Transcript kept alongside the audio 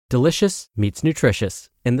Delicious meets nutritious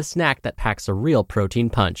in the snack that packs a real protein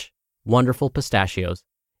punch. Wonderful Pistachios.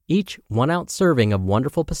 Each 1-ounce serving of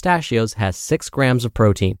Wonderful Pistachios has 6 grams of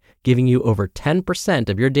protein, giving you over 10%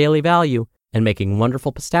 of your daily value and making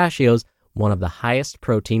Wonderful Pistachios one of the highest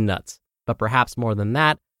protein nuts. But perhaps more than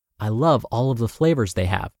that, I love all of the flavors they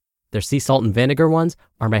have. Their sea salt and vinegar ones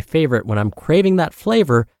are my favorite when I'm craving that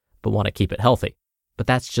flavor but want to keep it healthy. But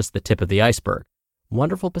that's just the tip of the iceberg.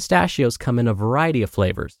 Wonderful Pistachios come in a variety of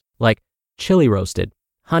flavors, like chili roasted,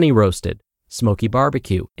 honey roasted, smoky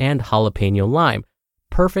barbecue, and jalapeno lime,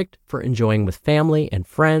 perfect for enjoying with family and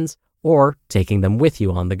friends or taking them with you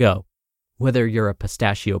on the go. Whether you're a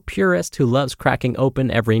pistachio purist who loves cracking open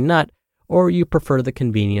every nut, or you prefer the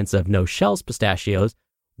convenience of no-shells pistachios,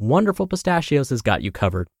 Wonderful Pistachios has got you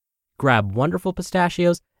covered. Grab Wonderful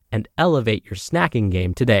Pistachios and elevate your snacking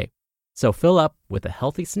game today. So fill up with a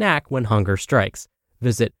healthy snack when hunger strikes.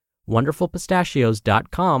 Visit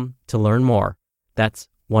wonderfulpistachios.com to learn more. That's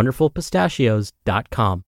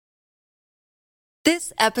wonderfulpistachios.com.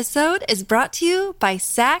 This episode is brought to you by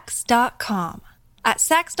Sax.com. At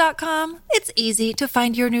Sax.com, it's easy to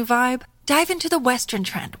find your new vibe. Dive into the Western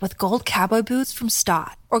trend with gold cowboy boots from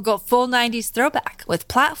Stott, or go full 90s throwback with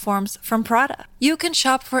platforms from Prada. You can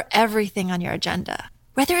shop for everything on your agenda,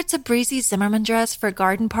 whether it's a breezy Zimmermann dress for a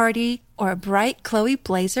garden party or a bright Chloe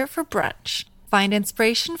blazer for brunch. Find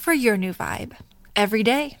inspiration for your new vibe every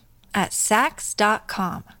day at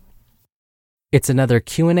Sax.com. It's another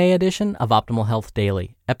Q&A edition of Optimal Health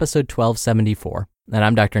Daily, episode 1274, and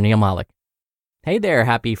I'm Dr. Neil Malik. Hey there,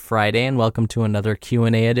 happy Friday, and welcome to another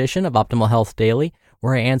Q&A edition of Optimal Health Daily,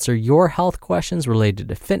 where I answer your health questions related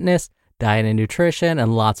to fitness, diet and nutrition,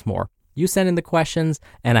 and lots more. You send in the questions,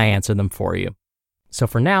 and I answer them for you. So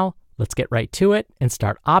for now, let's get right to it and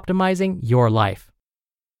start optimizing your life.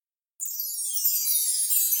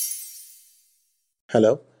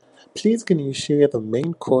 Hello. Please can you share the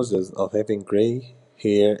main causes of having gray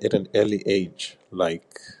hair at an early age,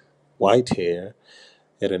 like white hair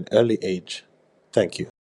at an early age? Thank you.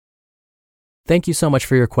 Thank you so much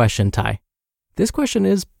for your question, Ty. This question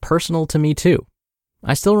is personal to me too.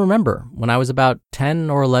 I still remember when I was about 10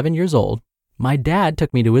 or 11 years old, my dad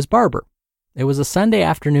took me to his barber. It was a Sunday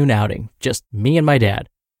afternoon outing, just me and my dad.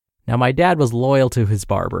 Now, my dad was loyal to his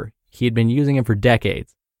barber. He had been using him for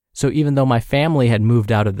decades. So even though my family had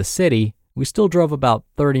moved out of the city, we still drove about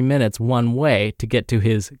 30 minutes one way to get to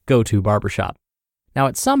his go-to barbershop. Now,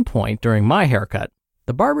 at some point during my haircut,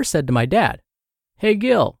 the barber said to my dad, "Hey,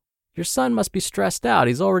 Gil, your son must be stressed out.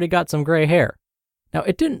 He's already got some gray hair." Now,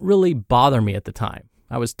 it didn't really bother me at the time.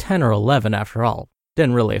 I was 10 or 11 after all. It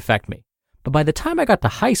didn't really affect me. But by the time I got to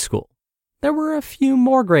high school, there were a few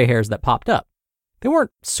more gray hairs that popped up. They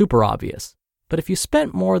weren't super obvious, but if you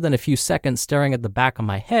spent more than a few seconds staring at the back of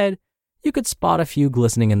my head, you could spot a few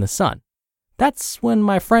glistening in the sun. That's when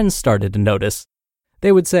my friends started to notice.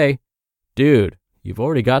 They would say, "Dude, you've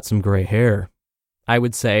already got some gray hair." I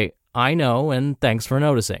would say, "I know, and thanks for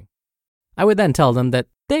noticing." I would then tell them that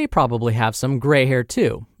they probably have some gray hair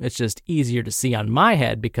too. It's just easier to see on my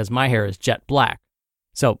head because my hair is jet black.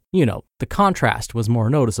 So, the contrast was more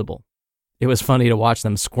noticeable. It was funny to watch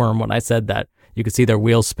them squirm when I said that. You could see their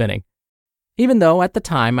wheels spinning. Even though at the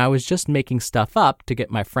time I was just making stuff up to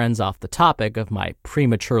get my friends off the topic of my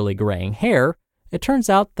prematurely graying hair, it turns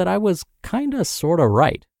out that I was kinda sorta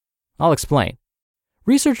right. I'll explain.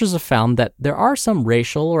 Researchers have found that there are some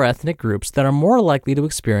racial or ethnic groups that are more likely to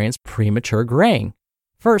experience premature graying.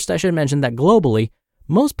 First, I should mention that globally,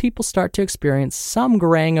 most people start to experience some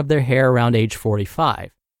graying of their hair around age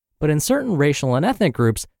 45. But in certain racial and ethnic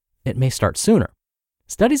groups, it may start sooner.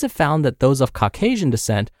 Studies have found that those of Caucasian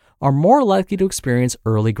descent are more likely to experience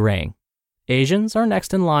early graying. Asians are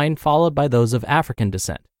next in line, followed by those of African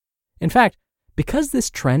descent. In fact, because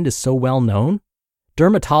this trend is so well known,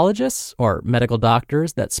 dermatologists, or medical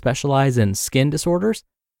doctors that specialize in skin disorders,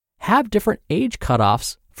 have different age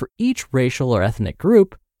cutoffs for each racial or ethnic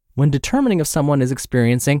group when determining if someone is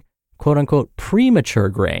experiencing quote-unquote premature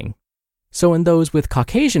graying. So in those with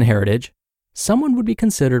Caucasian heritage, someone would be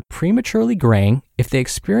considered prematurely graying if they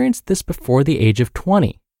experienced this before the age of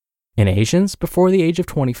 20. In Asians, before the age of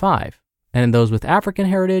 25, and in those with African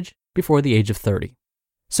heritage, before the age of 30.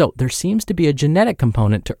 So there seems to be a genetic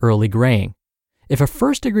component to early graying. If a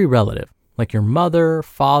first-degree relative, like your mother,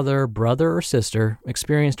 father, brother, or sister,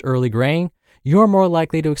 experienced early graying, you're more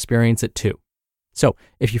likely to experience it too. So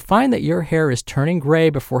if you find that your hair is turning gray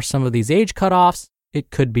before some of these age cutoffs,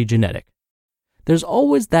 it could be genetic. There's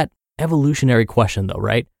always that evolutionary question though,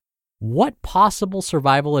 right? What possible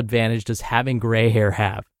survival advantage does having gray hair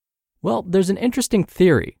have? Well, there's an interesting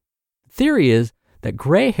theory. The theory is that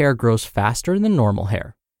gray hair grows faster than normal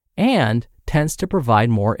hair, and tends to provide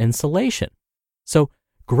more insulation. So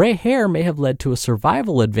gray hair may have led to a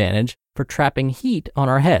survival advantage for trapping heat on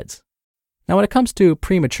our heads. Now, when it comes to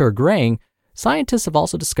premature graying, scientists have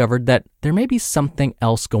also discovered that there may be something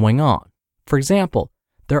else going on. For example,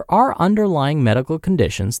 there are underlying medical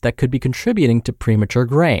conditions that could be contributing to premature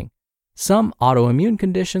graying. Some autoimmune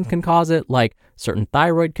conditions can cause it, like certain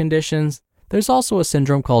thyroid conditions. There's also a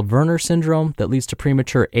syndrome called Werner syndrome that leads to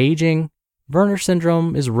premature aging. Werner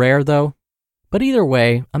syndrome is rare though. But either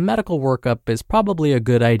way, a medical workup is probably a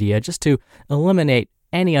good idea just to eliminate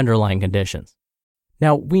any underlying conditions.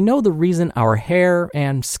 Now, we know the reason our hair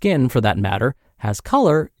and skin, for that matter, has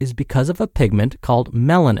color is because of a pigment called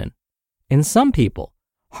melanin. In some people,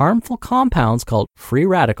 harmful compounds called free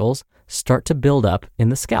radicals start to build up in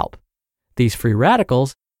the scalp. These free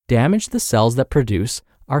radicals damage the cells that produce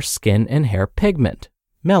our skin and hair pigment,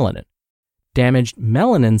 melanin. Damaged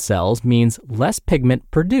melanin cells means less pigment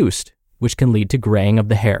produced, which can lead to graying of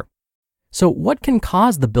the hair. So what can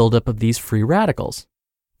cause the buildup of these free radicals?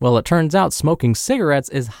 Well, it turns out smoking cigarettes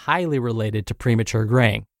is highly related to premature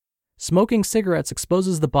graying. Smoking cigarettes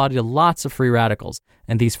exposes the body to lots of free radicals,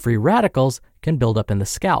 and these free radicals can build up in the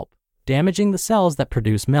scalp, damaging the cells that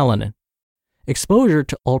produce melanin. Exposure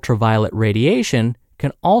to ultraviolet radiation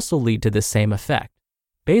can also lead to this same effect,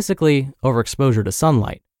 basically overexposure to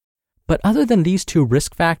sunlight. But other than these two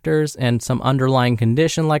risk factors and some underlying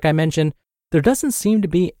condition like I mentioned, there doesn't seem to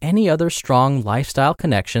be any other strong lifestyle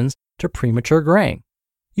connections to premature graying.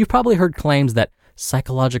 You've probably heard claims that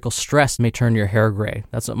psychological stress may turn your hair gray.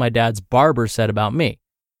 That's what my dad's barber said about me.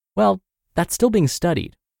 Well, that's still being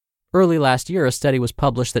studied. Early last year, a study was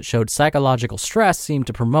published that showed psychological stress seemed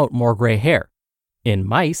to promote more gray hair. In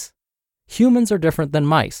mice, humans are different than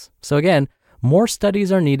mice. So again, more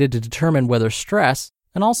studies are needed to determine whether stress,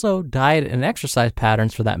 and also diet and exercise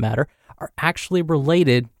patterns for that matter, are actually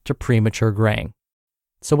related to premature graying.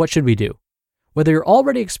 So what should we do? Whether you're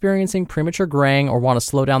already experiencing premature graying or want to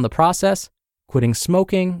slow down the process, quitting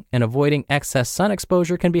smoking and avoiding excess sun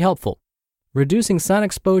exposure can be helpful. Reducing sun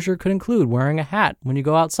exposure could include wearing a hat when you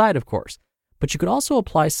go outside, of course, but you could also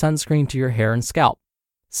apply sunscreen to your hair and scalp.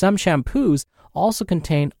 Some shampoos also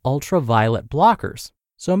contain ultraviolet blockers,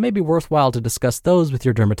 so it may be worthwhile to discuss those with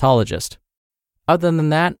your dermatologist. Other than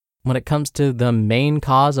that, when it comes to the main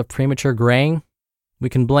cause of premature graying, we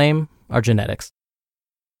can blame our genetics.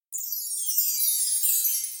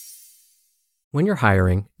 When you're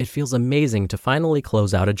hiring, it feels amazing to finally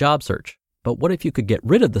close out a job search. But what if you could get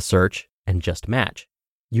rid of the search and just match?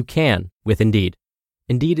 You can with Indeed.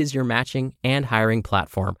 Indeed is your matching and hiring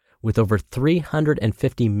platform with over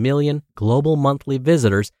 350 million global monthly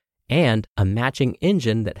visitors and a matching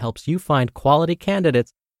engine that helps you find quality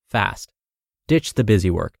candidates fast. Ditch the busy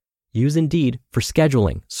work. Use Indeed for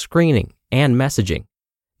scheduling, screening, and messaging.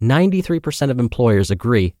 93% of employers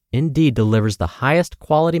agree Indeed delivers the highest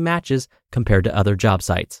quality matches compared to other job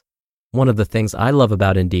sites. One of the things I love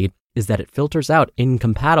about Indeed is that it filters out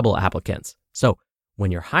incompatible applicants. So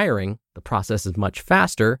when you're hiring, the process is much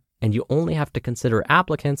faster and you only have to consider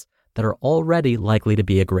applicants that are already likely to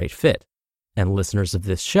be a great fit. And listeners of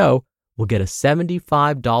this show will get a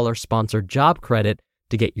 $75 sponsored job credit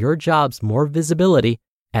to get your jobs more visibility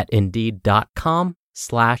at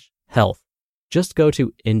Indeed.com/health. Just go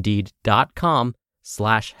to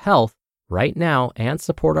Indeed.com/health right now and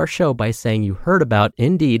support our show by saying you heard about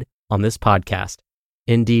Indeed on this podcast.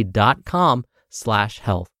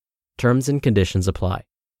 Indeed.com/health. Terms and conditions apply.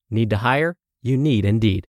 Need to hire? You need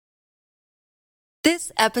Indeed.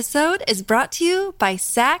 This episode is brought to you by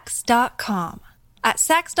Sax.com. At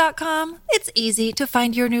Sax.com, it's easy to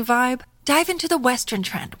find your new vibe. Dive into the Western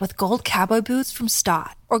trend with gold cowboy boots from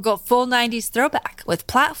Stott, or go full 90s throwback with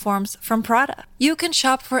platforms from Prada. You can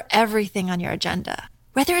shop for everything on your agenda,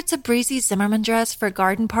 whether it's a breezy Zimmermann dress for a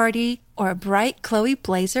garden party or a bright Chloe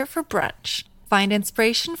blazer for brunch. Find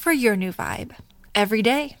inspiration for your new vibe every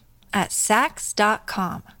day at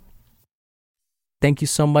Sax.com. Thank you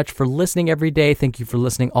so much for listening every day. Thank you for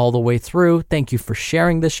listening all the way through. Thank you for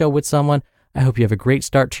sharing this show with someone. I hope you have a great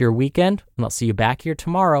start to your weekend, and I'll see you back here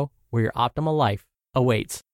tomorrow where your optimal life awaits.